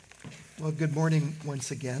Well, good morning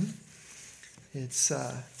once again. It's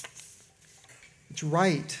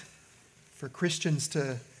right for Christians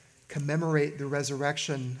to commemorate the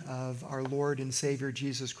resurrection of our Lord and Savior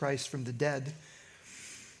Jesus Christ from the dead.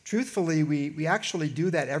 Truthfully, we actually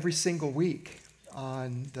do that every single week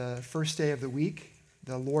on the first day of the week,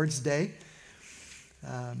 the Lord's Day.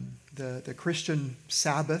 The Christian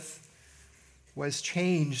Sabbath was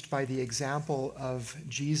changed by the example of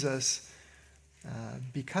Jesus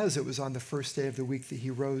because it was on the first day of the week that he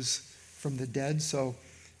rose from the dead. So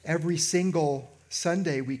every single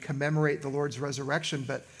Sunday we commemorate the Lord's resurrection,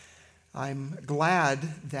 but I'm glad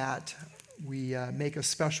that we make a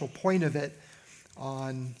special point of it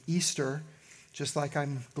on Easter, just like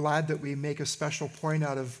I'm glad that we make a special point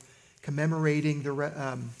out of commemorating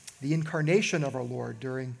the incarnation of our Lord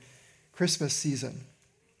during Christmas season.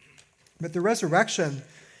 But the resurrection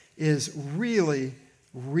is really,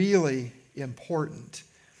 really important,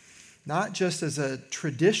 not just as a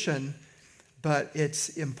tradition, but it's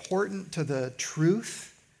important to the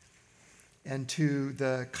truth and to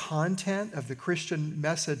the content of the Christian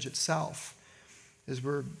message itself. As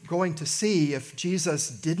we're going to see, if Jesus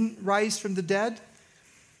didn't rise from the dead,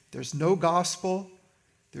 there's no gospel,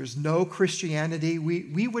 there's no Christianity.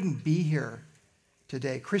 We wouldn't be here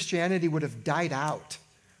today. Christianity would have died out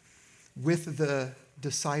with the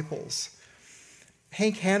disciples.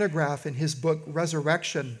 Hank Hanegraaff, in his book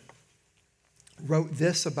Resurrection, wrote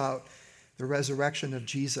this about the resurrection of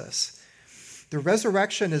Jesus. The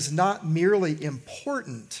resurrection is not merely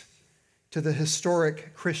important to the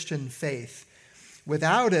historic Christian faith.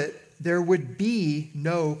 Without it, there would be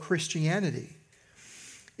no Christianity.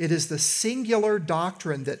 It is the singular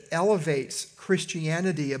doctrine that elevates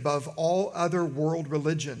Christianity above all other world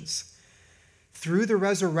religions. Through the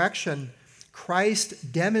resurrection,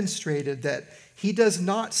 Christ demonstrated that he does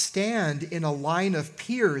not stand in a line of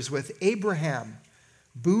peers with Abraham,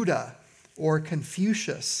 Buddha, or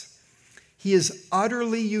Confucius. He is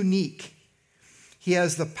utterly unique. He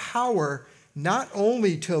has the power not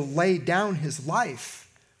only to lay down his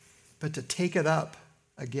life, but to take it up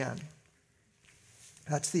again.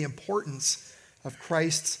 That's the importance of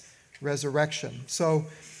Christ's resurrection. So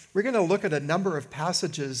we're going to look at a number of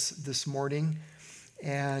passages this morning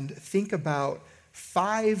and think about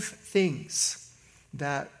 5 things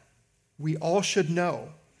that we all should know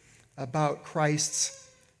about Christ's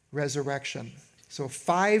resurrection. So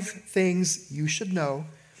 5 things you should know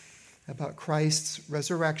about Christ's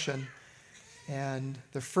resurrection. And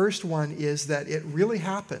the first one is that it really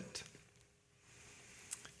happened.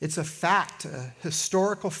 It's a fact, a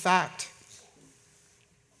historical fact.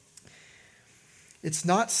 It's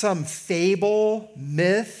not some fable,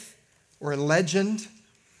 myth, or legend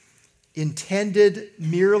intended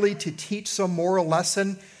merely to teach some moral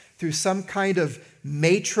lesson through some kind of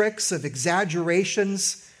matrix of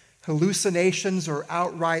exaggerations, hallucinations, or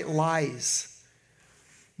outright lies.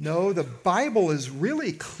 No, the Bible is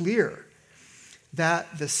really clear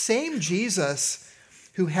that the same Jesus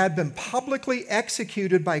who had been publicly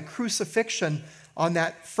executed by crucifixion on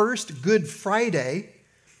that first Good Friday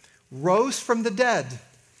rose from the dead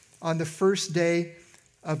on the first day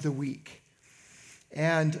of the week.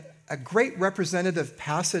 And a great representative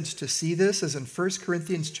passage to see this is in 1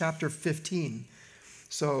 Corinthians chapter 15.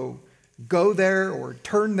 So go there or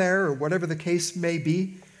turn there or whatever the case may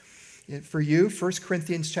be for you. 1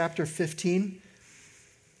 Corinthians chapter 15,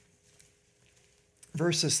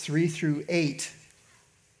 verses 3 through 8.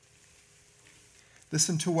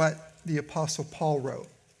 Listen to what the Apostle Paul wrote.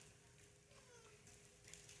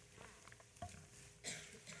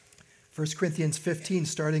 1 Corinthians 15,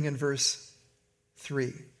 starting in verse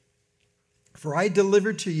 3. For I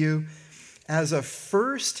delivered to you as of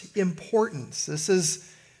first importance. This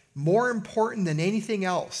is more important than anything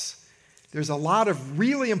else. There's a lot of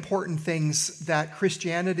really important things that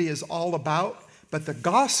Christianity is all about, but the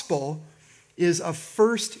gospel is of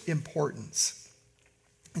first importance.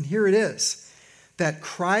 And here it is, that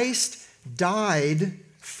Christ died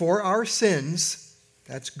for our sins,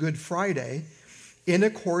 that's Good Friday, in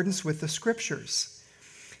accordance with the Scriptures.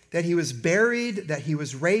 That he was buried, that he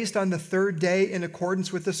was raised on the third day in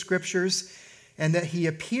accordance with the Scriptures, and that he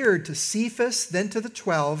appeared to Cephas, then to the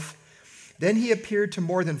 12. Then he appeared to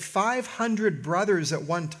more than 500 brothers at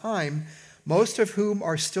one time, most of whom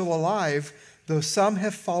are still alive, though some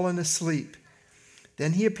have fallen asleep.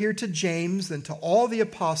 Then he appeared to James, then to all the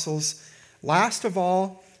apostles. Last of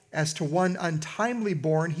all, as to one untimely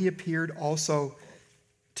born, he appeared also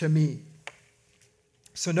to me.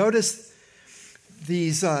 So notice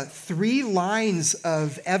these 3 lines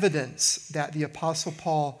of evidence that the Apostle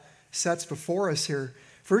Paul sets before us here.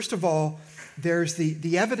 First of all, there's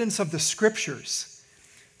the evidence of the Scriptures.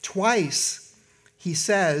 Twice he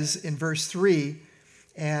says in verse 3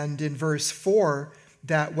 and in verse 4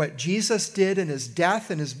 that what Jesus did in his death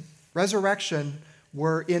and his resurrection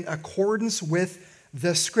were in accordance with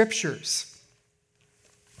the Scriptures.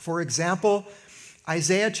 For example,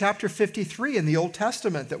 Isaiah chapter 53 in the Old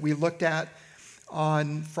Testament that we looked at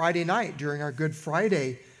on Friday night during our Good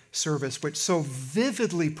Friday service, which so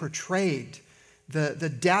vividly portrayed the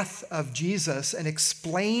death of Jesus and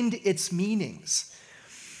explained its meanings.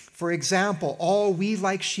 For example, all we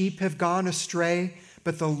like sheep have gone astray,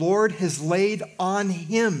 but the Lord has laid on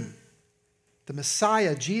him, the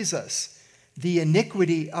Messiah, Jesus, the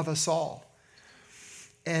iniquity of us all.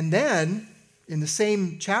 And then, in the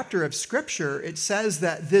same chapter of Scripture, it says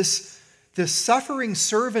that this suffering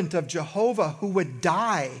servant of Jehovah who would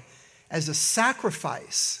die as a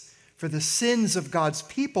sacrifice for the sins of God's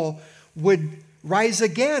people would rise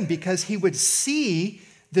again because he would see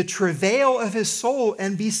the travail of his soul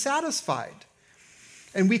and be satisfied.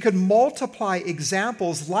 And we could multiply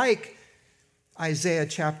examples like Isaiah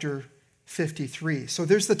chapter 53. So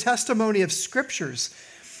there's the testimony of Scriptures.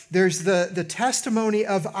 There's the testimony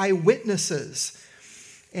of eyewitnesses.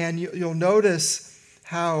 And you'll notice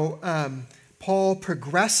how Paul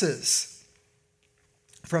progresses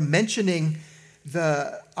from mentioning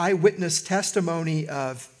the eyewitness testimony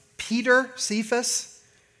of Peter, Cephas,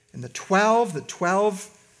 and the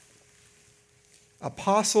 12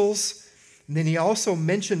 apostles. And then he also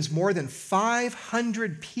mentions more than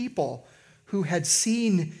 500 people who had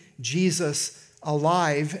seen Jesus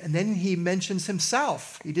alive. And then he mentions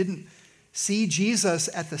himself. He didn't see Jesus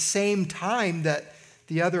at the same time that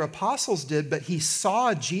the other apostles did, but he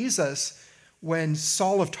saw Jesus when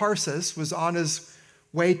Saul of Tarsus was on his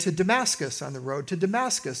way to Damascus, on the road to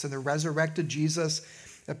Damascus, and the resurrected Jesus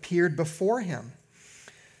appeared before him.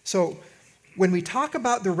 So when we talk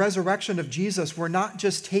about the resurrection of Jesus, we're not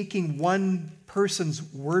just taking one person's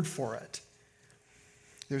word for it.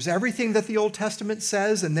 There's everything that the Old Testament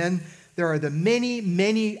says, and then there are the many,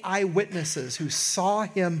 many eyewitnesses who saw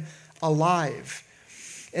him alive.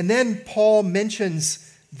 And then Paul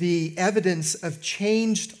mentions the evidence of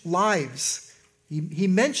changed lives. He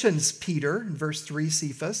mentions Peter in verse 3,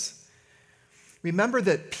 Cephas. Remember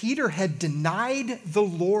that Peter had denied the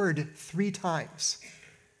Lord 3 times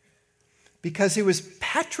because he was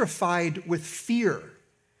petrified with fear.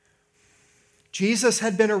 Jesus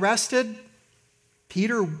had been arrested.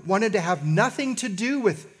 Peter wanted to have nothing to do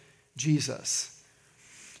with Jesus.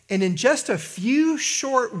 And in just a few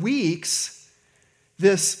short weeks,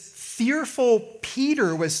 this fearful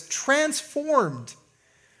Peter was transformed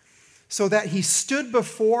so that he stood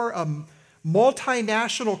before a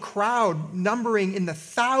multinational crowd numbering in the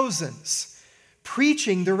thousands,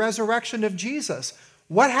 preaching the resurrection of Jesus.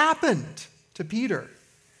 What happened to Peter?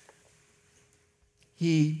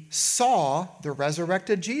 He saw the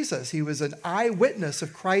resurrected Jesus. He was an eyewitness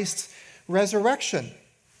of Christ's resurrection.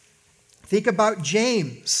 Think about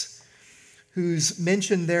James, who's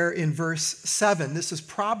mentioned there in verse 7. This is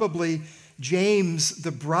probably James,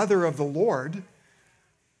 the brother of the Lord,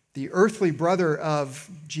 the earthly brother of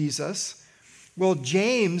Jesus. Well,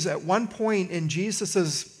 James, at one point in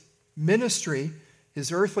Jesus' ministry,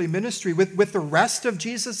 his earthly ministry, with the rest of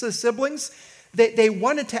Jesus' siblings, they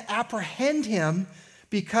wanted to apprehend him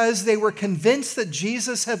because they were convinced that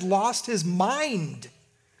Jesus had lost his mind.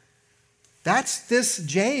 That's this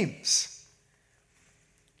James.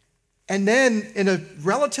 And then in a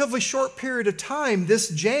relatively short period of time, this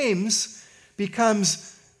James becomes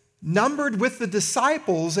numbered with the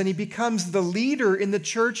disciples, and he becomes the leader in the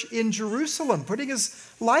church in Jerusalem, putting his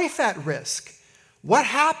life at risk. What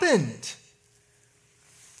happened?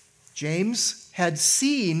 James had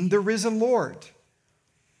seen the risen Lord.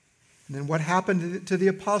 And then what happened to the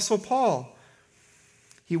Apostle Paul?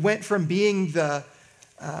 He went from being the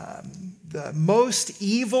most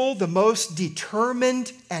evil, the most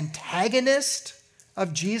determined antagonist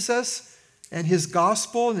of Jesus and his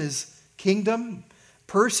gospel and his kingdom,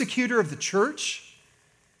 persecutor of the church,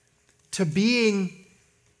 to being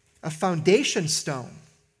a foundation stone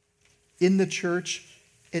in the church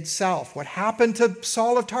itself. What happened to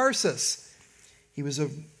Saul of Tarsus? He was a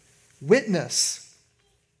witness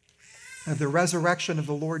of the resurrection of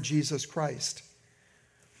the Lord Jesus Christ.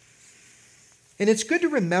 And it's good to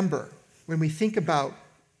remember when we think about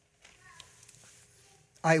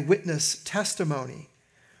eyewitness testimony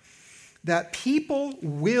that people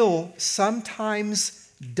will sometimes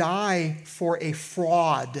die for a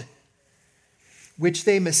fraud which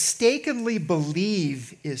they mistakenly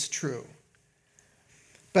believe is true.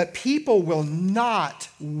 But people will not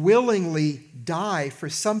willingly die for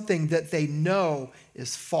something that they know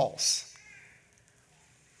is false.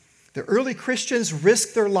 The early Christians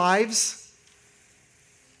risked their lives,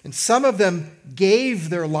 and some of them gave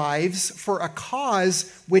their lives for a cause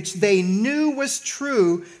which they knew was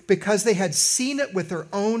true because they had seen it with their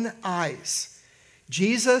own eyes.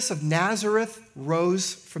 Jesus of Nazareth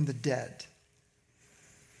rose from the dead.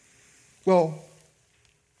 Well,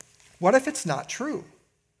 what if it's not true?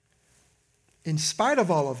 In spite of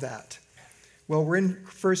all of that, well, we're in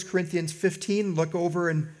 1 Corinthians 15. Look over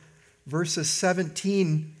in verses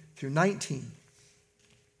 17 through 19.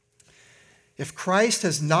 If Christ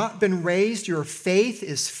has not been raised, your faith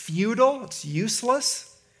is futile, it's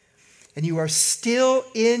useless, and you are still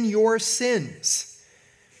in your sins.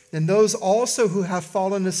 And those also who have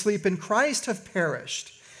fallen asleep in Christ have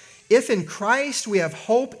perished. If in Christ we have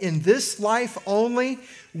hope in this life only,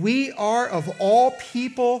 we are of all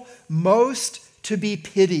people most to be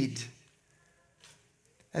pitied.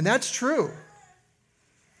 And that's true.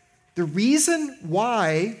 The reason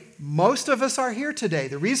why most of us are here today,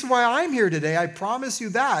 the reason why I'm here today, I promise you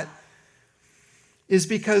that, is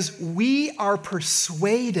because we are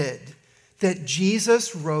persuaded that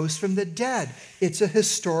Jesus rose from the dead. It's a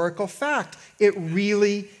historical fact. It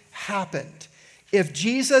really happened. If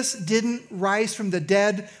Jesus didn't rise from the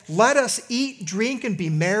dead, let us eat, drink, and be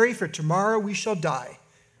merry, for tomorrow we shall die.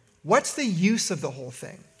 What's the use of the whole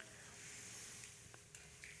thing?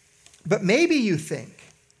 But maybe you think,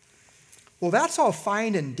 well, that's all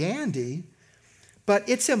fine and dandy, but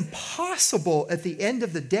it's impossible at the end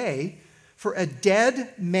of the day for a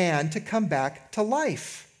dead man to come back to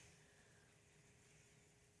life.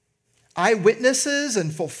 Eyewitnesses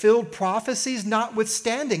and fulfilled prophecies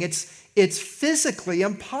notwithstanding, it's physically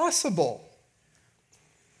impossible.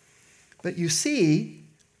 But you see,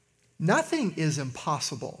 nothing is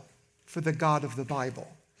impossible for the God of the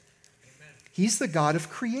Bible. Amen. He's the God of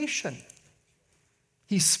creation.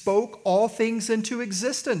 He spoke all things into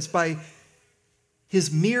existence by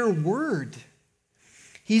his mere word.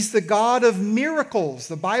 He's the God of miracles.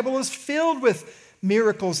 The Bible is filled with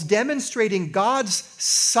miracles demonstrating God's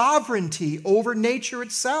sovereignty over nature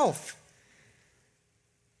itself.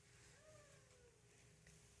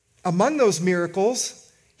 Among those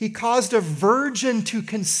miracles, he caused a virgin to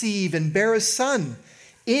conceive and bear a son,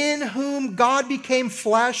 in whom God became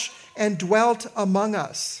flesh and dwelt among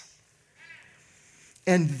us.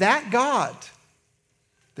 And that God,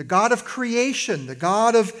 the God of creation, the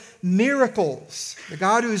God of miracles, the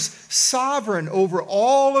God who's sovereign over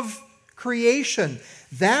all of creation,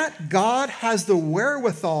 that God has the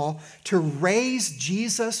wherewithal to raise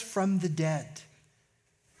Jesus from the dead.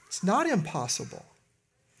 It's not impossible.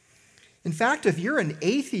 In fact, if you're an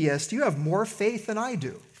atheist, you have more faith than I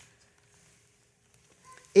do.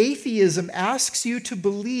 Atheism asks you to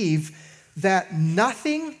believe that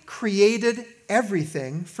nothing created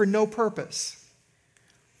everything for no purpose,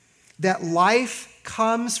 that life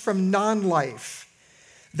comes from non-life,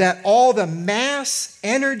 that all the mass,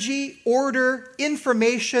 energy, order,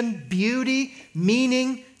 information, beauty,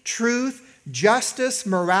 meaning, truth, justice,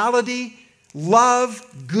 morality, love,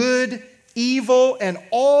 good, evil, and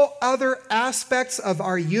all other aspects of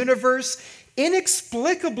our universe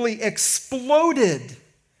inexplicably exploded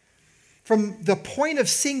from the point of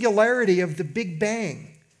singularity of the Big Bang,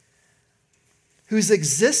 whose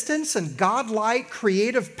existence and godlike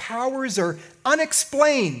creative powers are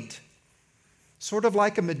unexplained, sort of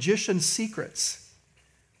like a magician's secrets.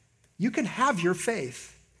 You can have your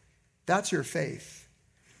faith. That's your faith.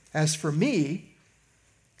 As for me,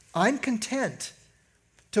 I'm content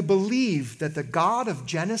to believe that the God of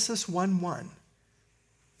Genesis 1:1,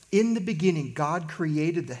 in the beginning, God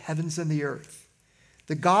created the heavens and the earth.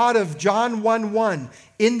 The God of John 1:1,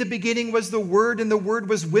 in the beginning was the Word, and the Word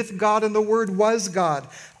was with God, and the Word was God.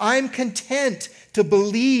 I'm content to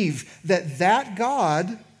believe that that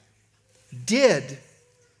God did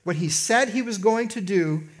what he said he was going to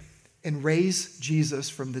do and raise Jesus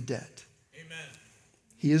from the dead. Amen.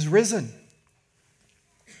 He is risen.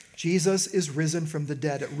 Jesus is risen from the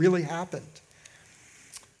dead. It really happened.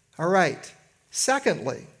 All right.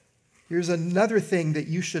 Secondly, here's another thing that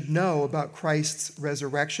you should know about Christ's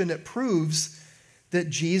resurrection. It proves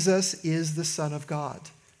that Jesus is the Son of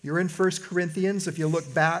God. You're in 1 Corinthians. If you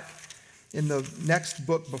look back in the next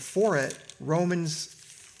book before it, Romans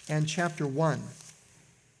and chapter 1.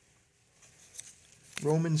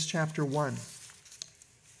 Romans chapter 1.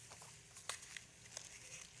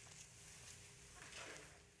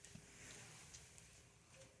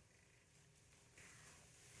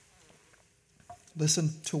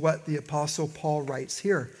 Listen to what the Apostle Paul writes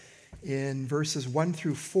here in verses 1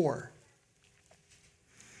 through 4.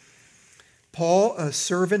 Paul, a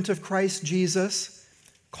servant of Christ Jesus,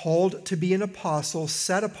 called to be an apostle,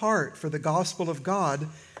 set apart for the gospel of God,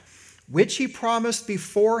 which he promised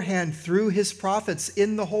beforehand through his prophets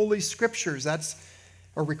in the Holy Scriptures. That's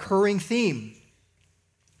a recurring theme.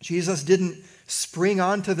 Jesus didn't spring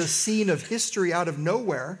onto the scene of history out of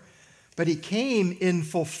nowhere, but he came in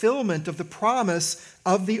fulfillment of the promise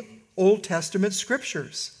of the Old Testament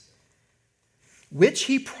Scriptures, which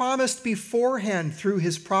he promised beforehand through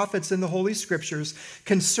his prophets in the Holy Scriptures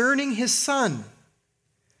concerning his Son,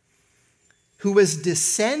 who was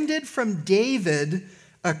descended from David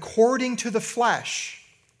according to the flesh.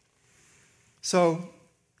 So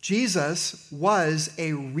Jesus was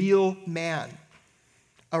a real man,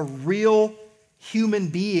 a real human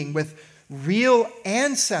being with real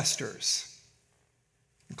ancestors,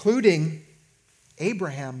 including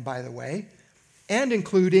Abraham, by the way, and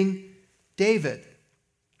including David,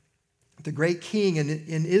 the great king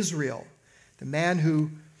in Israel, the man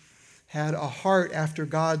who had a heart after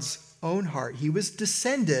God's own heart. He was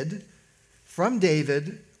descended from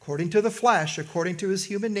David, according to the flesh, according to his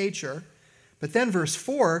human nature. But then verse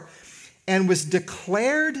 4, and was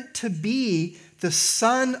declared to be the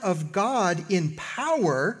Son of God in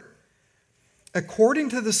power, according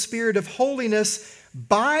to the Spirit of holiness,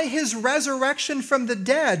 by his resurrection from the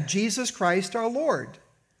dead, Jesus Christ our Lord.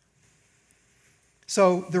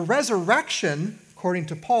 So the resurrection, according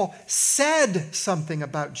to Paul, said something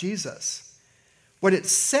about Jesus. What it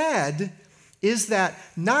said is that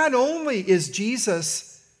not only is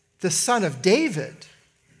Jesus the Son of David,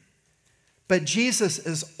 but Jesus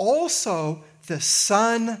is also the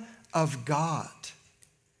Son of God.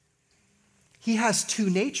 He has two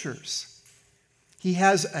natures. He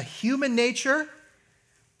has a human nature,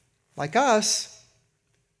 like us,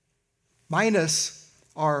 minus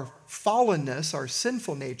our fallenness, our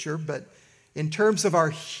sinful nature, but in terms of our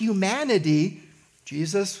humanity,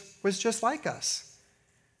 Jesus was just like us.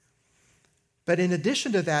 But in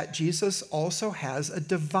addition to that, Jesus also has a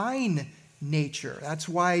divine nature. That's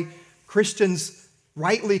why Christians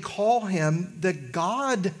rightly call him the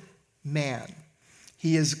God-man.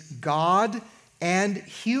 He is God and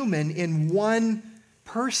human in one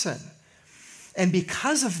person. And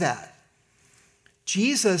because of that,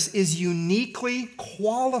 Jesus is uniquely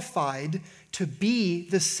qualified to be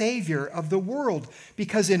the Savior of the world,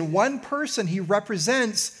 because in one person he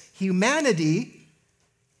represents humanity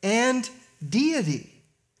and deity.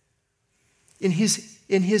 In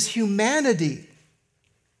his humanity,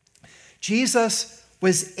 Jesus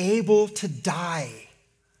was able to die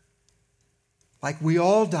like we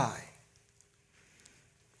all die.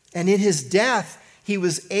 And in his death, he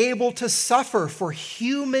was able to suffer for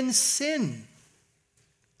human sin.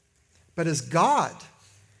 But as God,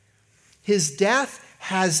 his death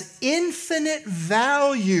has infinite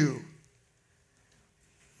value,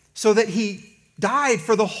 so that he died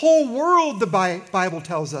for the whole world, the Bible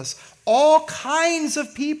tells us. All kinds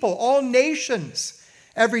of people, all nations,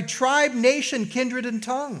 every tribe, nation, kindred, and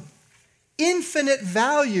tongue. Infinite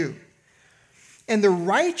value. And the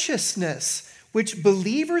righteousness which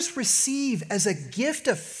believers receive as a gift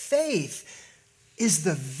of faith is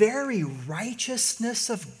the very righteousness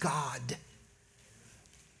of God.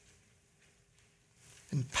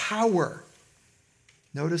 And power.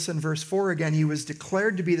 Notice in verse 4 again, he was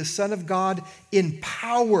declared to be the Son of God in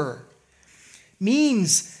power.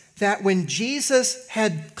 Means that when Jesus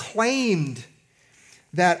had claimed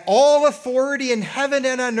that all authority in heaven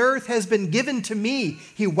and on earth has been given to me,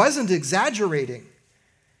 he wasn't exaggerating.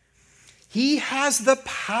 He has the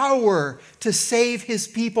power to save his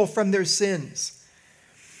people from their sins.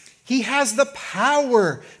 He has the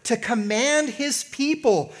power to command his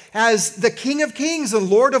people as the King of Kings and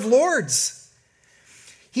Lord of Lords.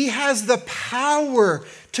 He has the power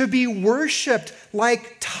to be worshiped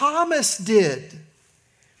like Thomas did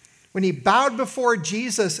when he bowed before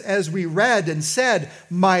Jesus, as we read, and said,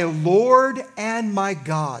 "My Lord and my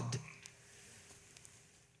God."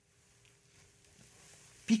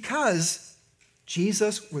 Because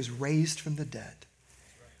Jesus was raised from the dead.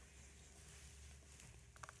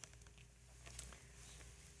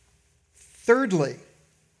 Thirdly,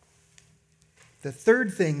 the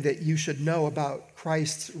third thing that you should know about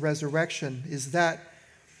Christ's resurrection is that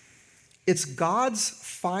it's God's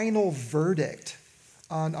final verdict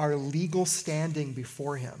on our legal standing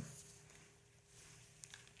before him.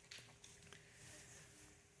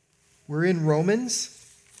 We're in Romans.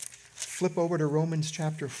 Flip over to Romans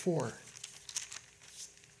chapter 4.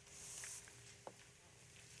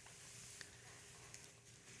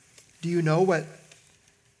 Do you know what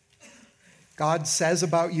God says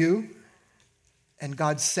about you and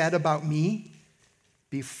God said about me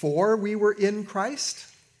before we were in Christ,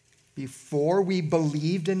 before we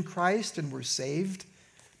believed in Christ and were saved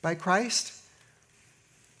by Christ?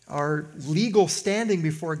 Our legal standing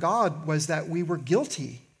before God was that we were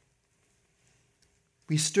guilty.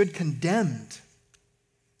 We stood condemned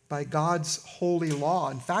by God's holy law.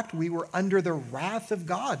 In fact, we were under the wrath of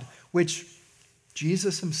God, which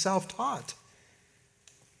Jesus himself taught.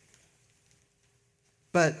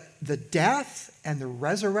 But the death and the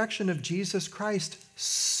resurrection of Jesus Christ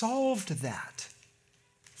solved that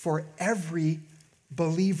for every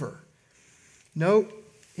believer. Note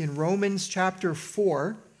in Romans chapter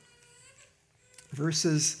 4,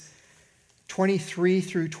 verses 23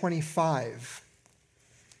 through 25.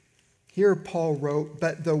 Here Paul wrote,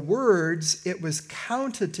 "But the words it was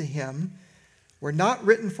counted to him were not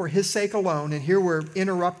written for his sake alone." And here we're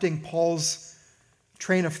interrupting Paul's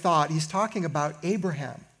train of thought. He's talking about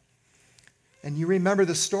Abraham. And you remember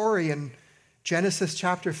the story in Genesis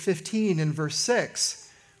chapter 15 and verse 6,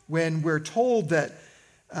 when we're told that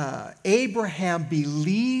Abraham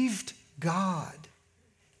believed God,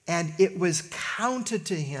 and it was counted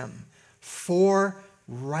to him for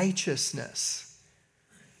righteousness.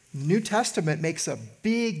 New Testament makes a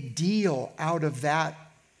big deal out of that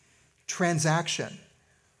transaction.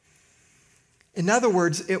 In other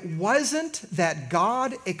words, it wasn't that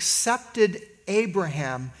God accepted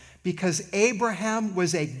Abraham because Abraham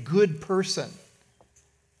was a good person.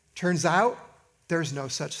 Turns out there's no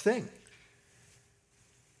such thing.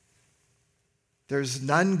 There's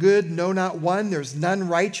none good, no, not one. There's none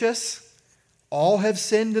righteous. All have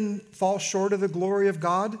sinned and fall short of the glory of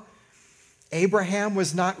God. Abraham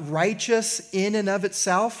was not righteous in and of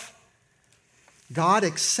itself. God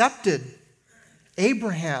accepted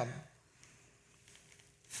Abraham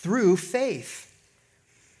through faith.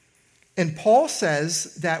 And Paul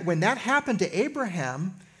says that when that happened to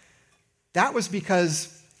Abraham, that was because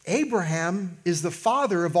Abraham is the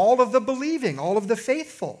father of all of the believing, all of the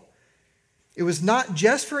faithful. It was not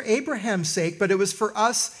just for Abraham's sake, but it was for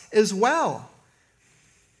us as well.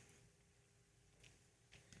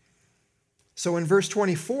 So in verse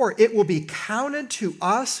 24, it will be counted to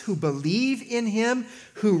us who believe in him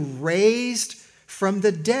who raised from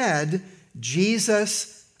the dead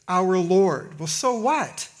Jesus our Lord. Well, so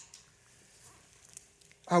what?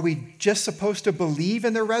 Are we just supposed to believe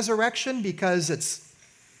in the resurrection because it's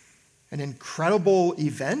an incredible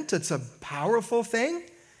event? It's a powerful thing?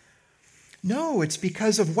 No, it's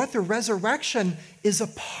because of what the resurrection is a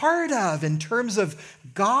part of in terms of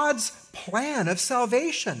God's plan of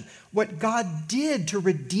salvation, what God did to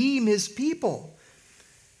redeem his people.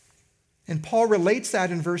 And Paul relates that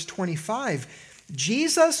in verse 25.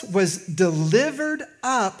 Jesus was delivered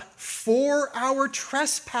up for our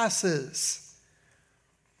trespasses.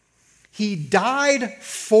 He died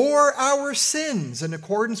for our sins in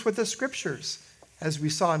accordance with the scriptures, as we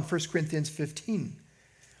saw in 1 Corinthians 15.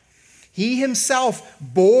 He himself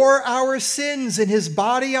bore our sins in his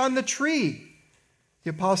body on the tree. The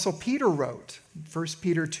Apostle Peter wrote, 1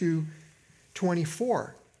 Peter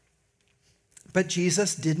 2:24. But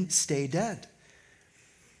Jesus didn't stay dead.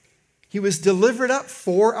 He was delivered up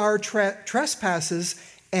for our trespasses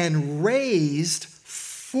and raised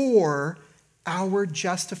for our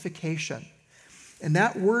justification. And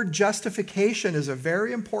that word justification is a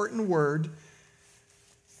very important word.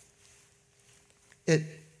 It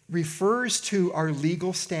refers to our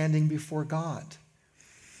legal standing before God.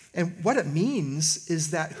 And what it means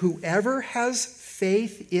is that whoever has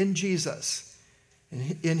faith in Jesus,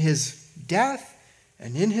 in his death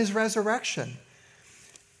and in his resurrection,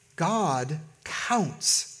 God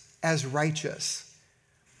counts as righteous.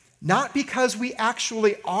 Not because we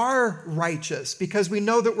actually are righteous, because we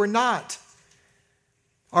know that we're not.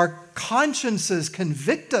 Our consciences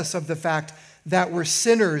convict us of the fact that we're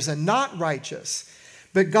sinners and not righteous.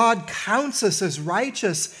 But God counts us as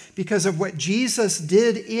righteous because of what Jesus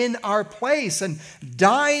did in our place and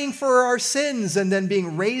dying for our sins and then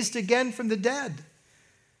being raised again from the dead.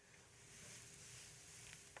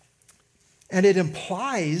 And it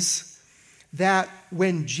implies that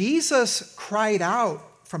when Jesus cried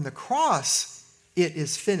out from the cross, "It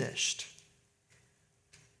is finished,"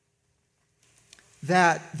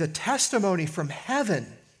 that the testimony from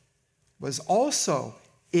heaven was also,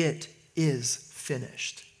 "It is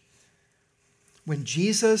finished." When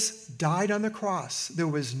Jesus died on the cross, there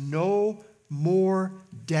was no more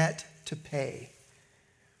debt to pay.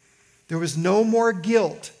 There was no more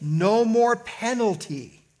guilt, no more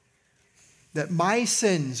penalty that my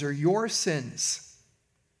sins or your sins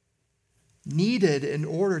needed in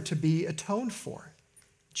order to be atoned for.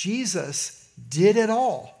 Jesus did it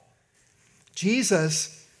all.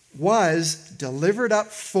 Jesus was delivered up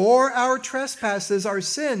for our trespasses, our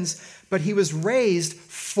sins, but he was raised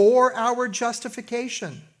for our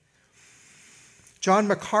justification. John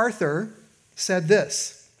MacArthur said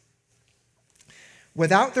this: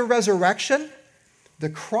 without the resurrection, the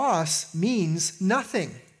cross means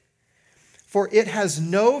nothing, for it has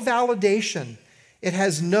no validation, it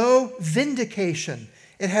has no vindication,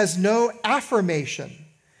 it has no affirmation.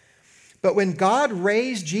 But when God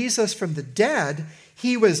raised Jesus from the dead,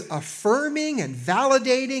 he was affirming and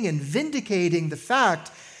validating and vindicating the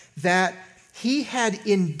fact that he had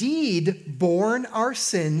indeed borne our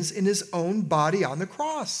sins in his own body on the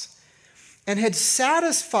cross and had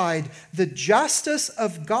satisfied the justice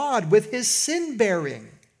of God with his sin-bearing.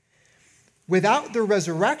 Without the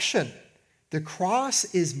resurrection, the cross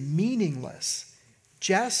is meaningless,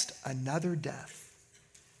 just another death.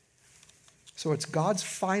 So it's God's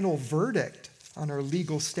final verdict on our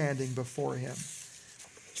legal standing before him.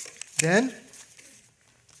 Then,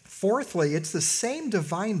 fourthly, it's the same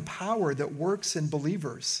divine power that works in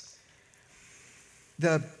believers.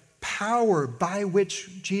 The power by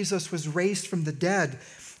which Jesus was raised from the dead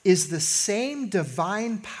is the same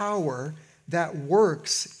divine power that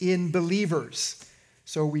works in believers.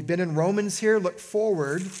 So we've been in Romans here. Look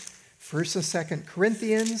forward. 1st and 2nd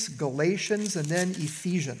Corinthians, Galatians, and then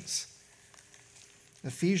Ephesians.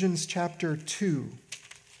 Ephesians chapter 2.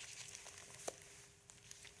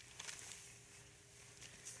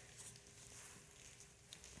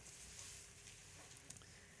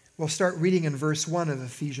 We'll start reading in verse 1 of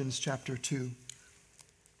Ephesians chapter 2.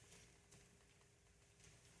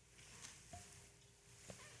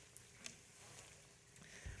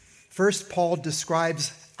 First, Paul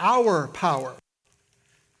describes our power.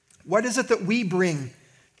 What is it that we bring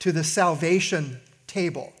to the salvation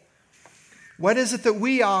table? What is it that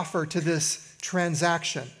we offer to this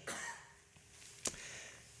transaction?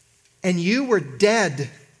 And you were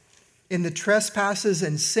dead in the trespasses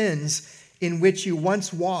and sins in which you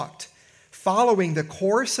once walked, following the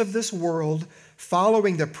course of this world,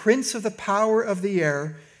 following the prince of the power of the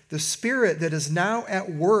air, the spirit that is now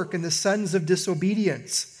at work in the sons of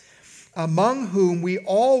disobedience, among whom we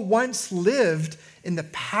all once lived in the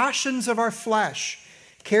passions of our flesh,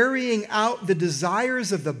 carrying out the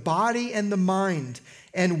desires of the body and the mind,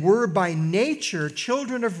 and were by nature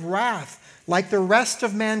children of wrath, like the rest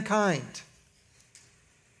of mankind.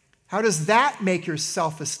 How does that make your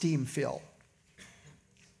self-esteem feel?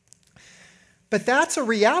 But that's a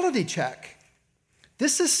reality check.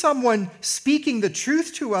 This is someone speaking the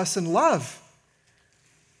truth to us in love.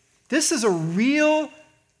 This is a real,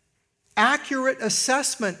 accurate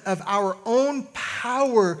assessment of our own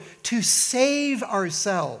power to save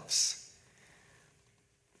ourselves.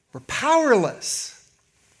 We're powerless.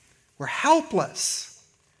 We're helpless.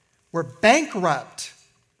 We're bankrupt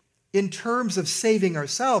in terms of saving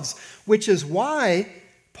ourselves, which is why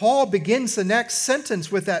Paul begins the next sentence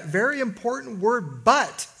with that very important word,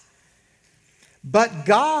 but. But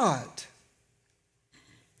God,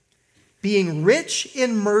 being rich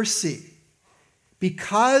in mercy,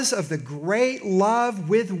 because of the great love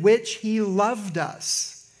with which he loved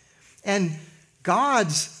us. And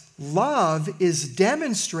God's love is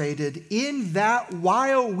demonstrated in that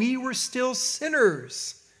while we were still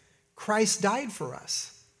sinners, Christ died for us.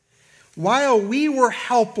 While we were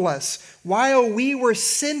helpless, while we were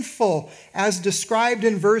sinful, as described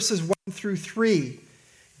in verses 1 through 3,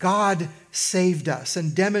 God saved us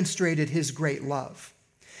and demonstrated his great love.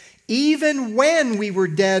 Even when we were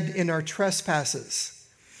dead in our trespasses.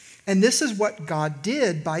 And this is what God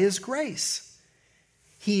did by his grace.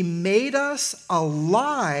 He made us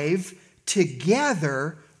alive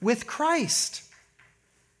together with Christ.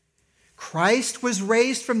 Christ was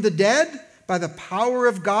raised from the dead by the power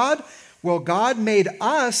of God. Well, God made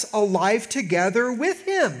us alive together with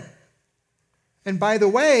him. And by the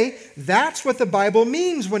way, that's what the Bible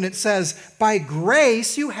means when it says, by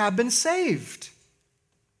grace you have been saved.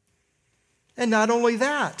 And not only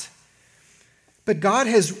that, but God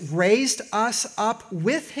has raised us up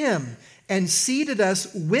with him and seated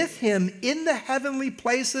us with him in the heavenly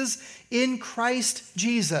places in Christ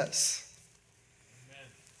Jesus. Amen.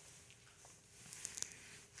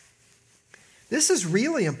 This is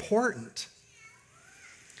really important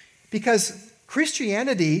because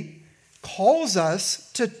Christianity calls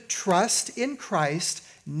us to trust in Christ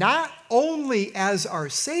not only as our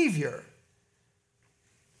Savior,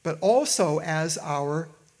 but also as our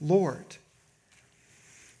Lord.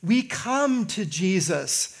 We come to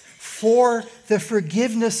Jesus for the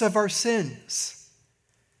forgiveness of our sins,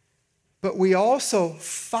 but we also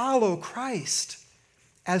follow Christ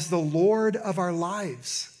as the Lord of our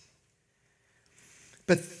lives.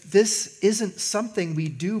 But this isn't something we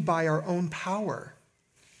do by our own power.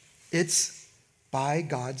 It's by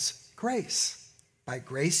God's grace. By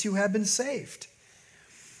grace you have been saved.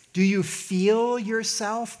 Do you feel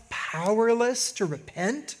yourself powerless to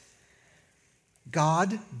repent?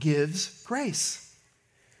 God gives grace.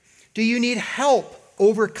 Do you need help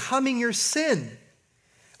overcoming your sin?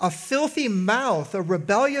 A filthy mouth, a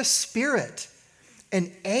rebellious spirit,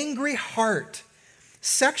 an angry heart,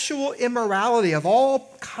 sexual immorality of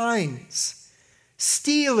all kinds,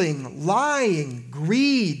 stealing, lying,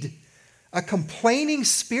 greed, a complaining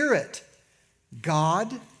spirit.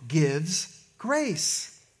 God gives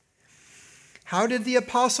grace. How did the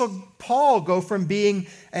Apostle Paul go from being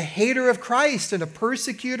a hater of Christ and a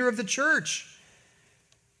persecutor of the church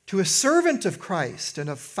to a servant of Christ and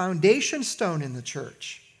a foundation stone in the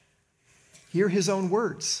church? Hear his own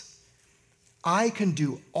words. I can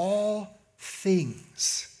do all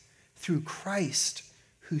things through Christ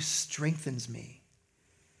who strengthens me.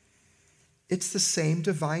 It's the same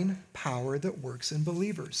divine power that works in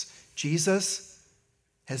believers. Jesus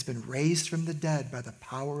has been raised from the dead by the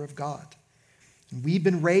power of God. And we've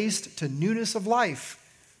been raised to newness of life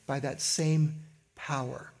by that same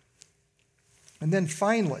power. And then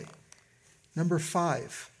finally, number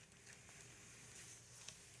 5,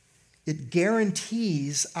 it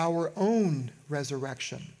guarantees our own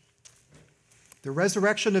resurrection. The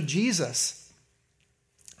resurrection of Jesus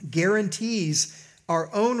guarantees our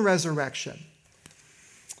own resurrection.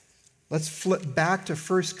 Let's flip back to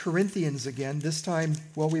 1 Corinthians again. This time,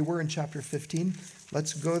 well, we were in chapter 15.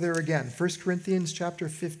 Let's go there again. 1 Corinthians chapter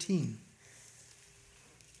 15.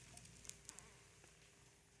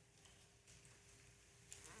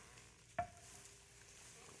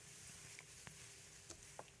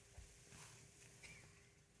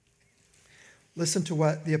 Listen to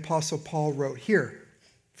what the Apostle Paul wrote here,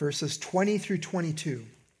 verses 20 through 22.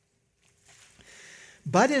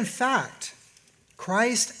 But in fact,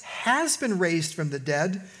 Christ has been raised from the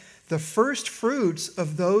dead, the first fruits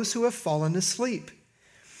of those who have fallen asleep.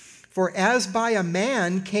 For as by a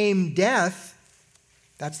man came death,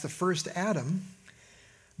 that's the first Adam,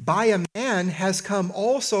 by a man has come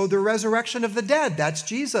also the resurrection of the dead, that's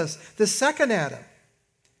Jesus, the second Adam.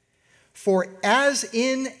 For as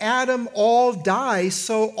in Adam all die,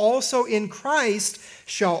 so also in Christ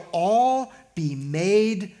shall all be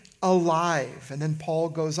made alive. And then Paul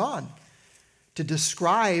goes on to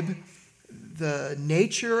describe the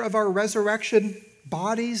nature of our resurrection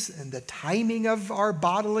bodies and the timing of our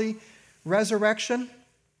bodily resurrection.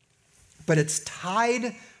 But it's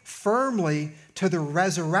tied firmly to the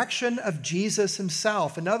resurrection of Jesus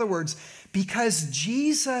himself. In other words, because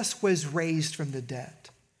Jesus was raised from the dead,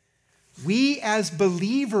 we as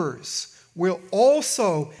believers will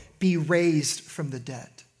also be raised from the dead.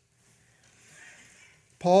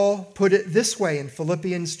 Paul put it this way in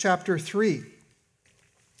Philippians chapter 3.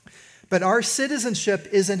 But our citizenship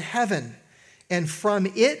is in heaven, and from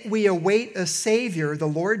it we await a Savior, the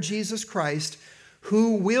Lord Jesus Christ,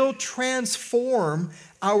 who will transform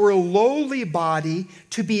our lowly body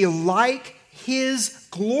to be like his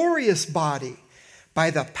glorious body by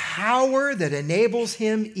the power that enables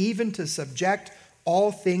him even to subject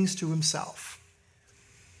all things to himself.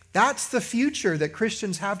 That's the future that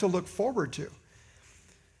Christians have to look forward to.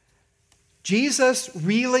 Jesus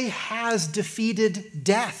really has defeated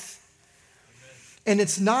death. And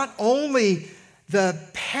it's not only the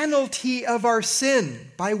penalty of our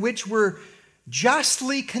sin by which we're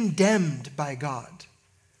justly condemned by God,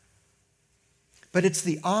 but it's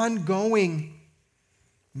the ongoing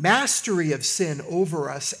mastery of sin over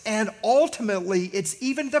us, and ultimately it's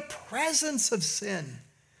even the presence of sin.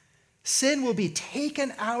 Sin will be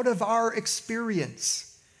taken out of our experience.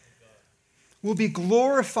 Will be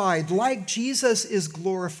glorified like Jesus is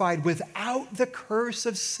glorified without the curse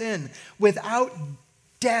of sin, without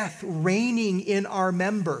death reigning in our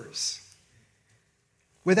members,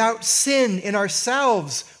 without sin in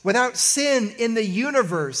ourselves, without sin in the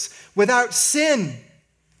universe, without sin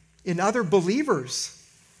in other believers.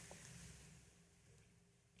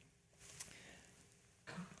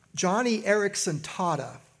 Johnny Erickson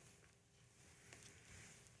Tada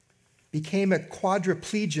became a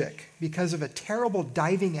quadriplegic because of a terrible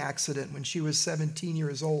diving accident when she was 17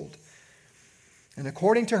 years old. And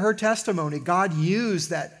according to her testimony, God used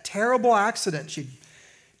that terrible accident. She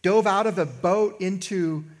dove out of a boat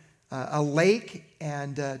into a lake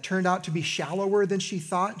and turned out to be shallower than she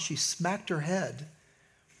thought, and she smacked her head.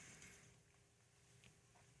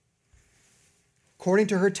 According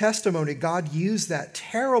to her testimony, God used that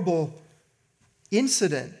terrible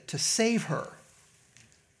incident to save her.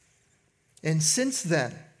 And since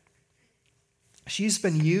then, she's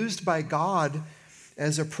been used by God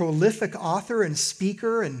as a prolific author and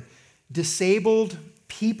speaker and disabled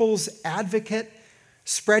people's advocate,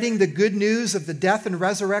 spreading the good news of the death and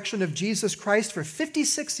resurrection of Jesus Christ for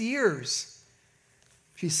 56 years.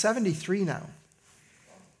 She's 73 now.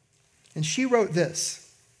 And she wrote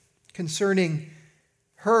this concerning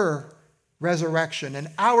her resurrection and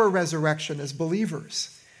our resurrection as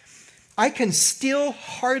believers. I can still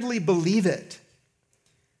hardly believe it.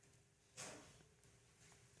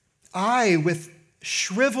 I, with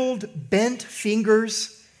shriveled, bent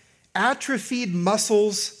fingers, atrophied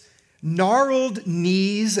muscles, gnarled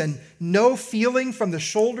knees, and no feeling from the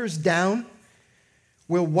shoulders down,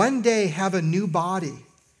 will one day have a new body,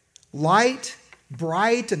 light,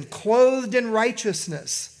 bright, and clothed in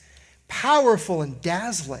righteousness, powerful and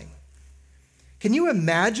dazzling. Can you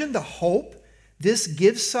imagine the hope this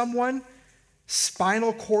gives someone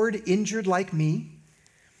spinal cord injured like me,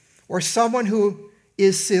 or someone who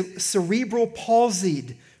is cerebral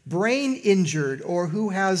palsied, brain injured, or who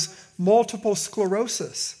has multiple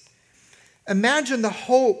sclerosis? Imagine the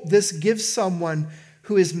hope this gives someone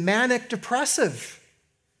who is manic depressive.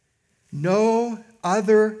 No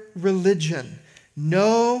other religion,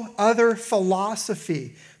 no other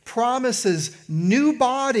philosophy promises new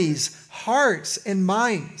bodies, hearts, and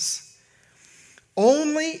minds.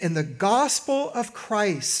 Only in the gospel of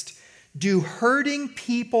Christ do hurting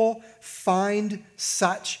people find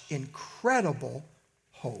such incredible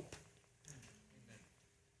hope.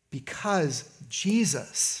 Because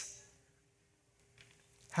Jesus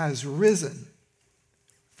has risen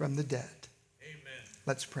from the dead. Amen.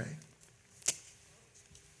 Let's pray.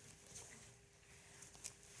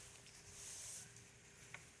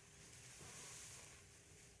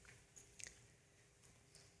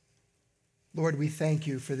 Lord, we thank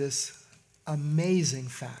you for this amazing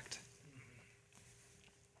fact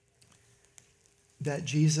that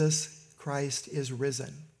Jesus Christ is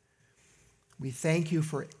risen. We thank you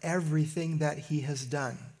for everything that he has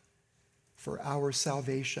done for our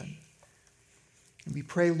salvation. And we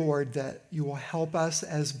pray, Lord, that you will help us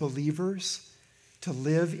as believers to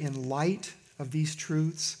live in light of these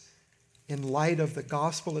truths, in light of the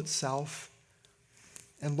gospel itself.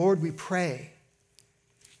 And Lord, we pray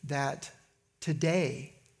that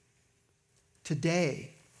today,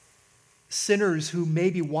 sinners who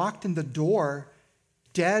maybe walked in the door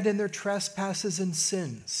dead in their trespasses and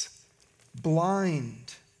sins,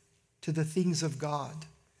 blind to the things of God,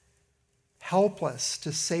 helpless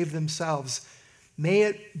to save themselves, may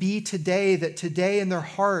it be today that today in their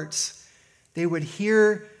hearts they would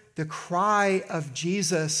hear the cry of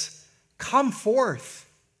Jesus, "Come forth."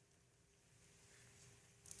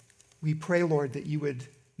 We pray, Lord, that you would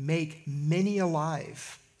make many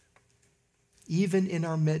alive, even in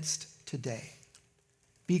our midst today.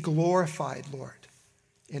 Be glorified, Lord,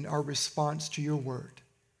 in our response to your word.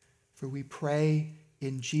 For we pray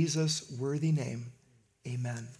in Jesus' worthy name, amen.